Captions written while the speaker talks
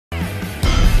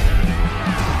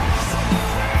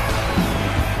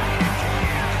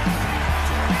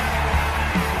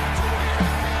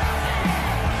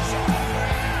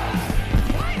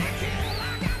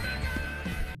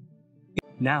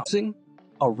Now,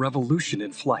 a revolution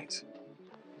in flight.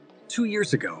 2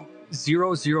 years ago,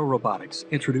 Zero Robotics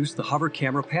introduced the Hover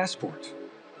Camera Passport,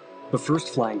 the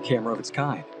first flying camera of its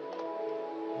kind.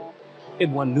 It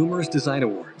won numerous design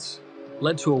awards,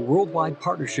 led to a worldwide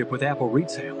partnership with Apple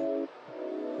Retail,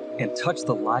 and touched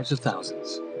the lives of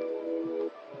thousands.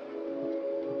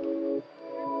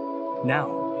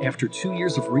 Now, after 2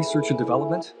 years of research and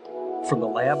development, from the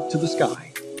lab to the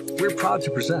sky, we're proud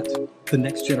to present the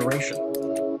next generation,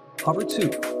 Hover 2,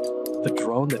 the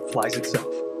drone that flies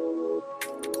itself.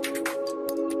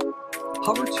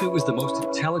 Hover 2 is the most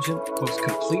intelligent, most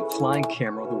complete flying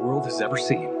camera the world has ever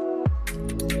seen.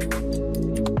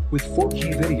 With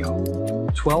 4K video,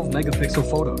 12 megapixel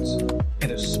photos,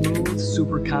 and a smooth,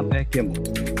 super compact gimbal,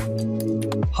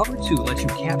 Hover 2 lets you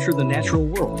capture the natural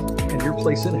world and your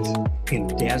place in it in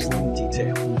dazzling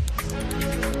detail.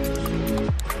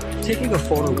 Taking a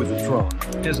photo with a drone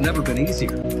has never been easier.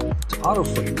 To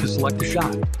autoframe to select a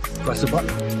shot, press a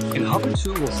button, and Hover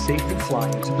 2 will safely fly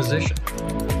into position.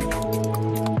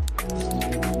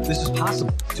 This is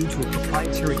possible due to a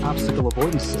proprietary obstacle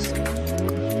avoidance system.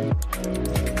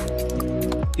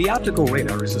 The optical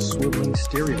radar is a swiveling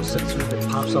stereo sensor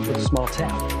that pops up with a small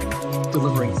tap,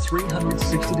 delivering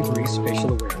 360-degree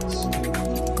spatial awareness.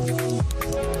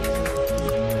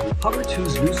 Hover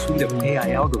 2's new suite of AI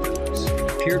algorithms,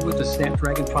 paired with the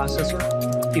Snapdragon processor,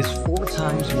 is 4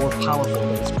 times more powerful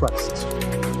than its predecessor.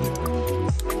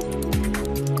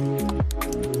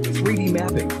 3D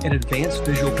mapping and advanced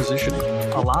visual positioning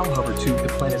allow Hover 2 to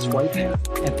plan its flight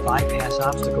path and bypass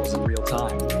obstacles in real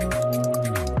time.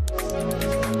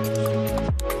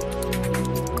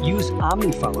 Use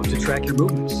OmniFollow to track your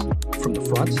movements from the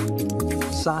front,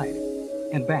 side,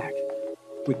 and back,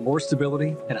 with more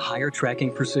stability and higher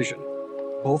tracking precision,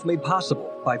 both made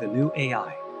possible by the new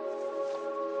AI.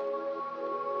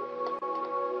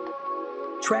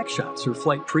 Track shots are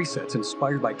flight presets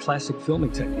inspired by classic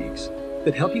filming techniques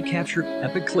that help you capture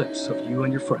epic clips of you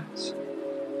and your friends.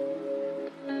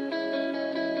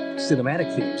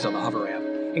 Cinematic themes on the Hover app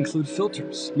include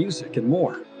filters, music, and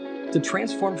more to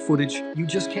transform footage you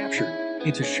just captured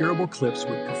into shareable clips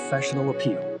with professional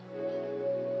appeal.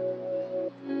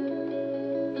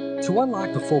 To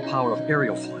unlock the full power of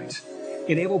aerial flight,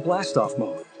 enable blast-off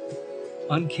mode.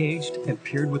 Uncaged and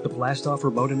paired with the blast-off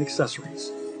remote and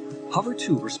accessories, Hover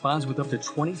 2 responds with up to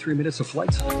 23 minutes of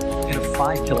flight time and a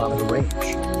 5-kilometer range.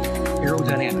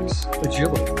 Aerodynamics,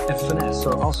 agility, and finesse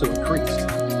are also increased.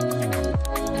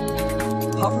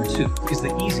 Hover 2 is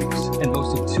the easiest and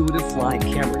most intuitive flying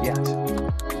camera yet.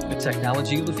 The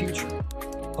technology of the future,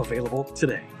 available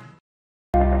today.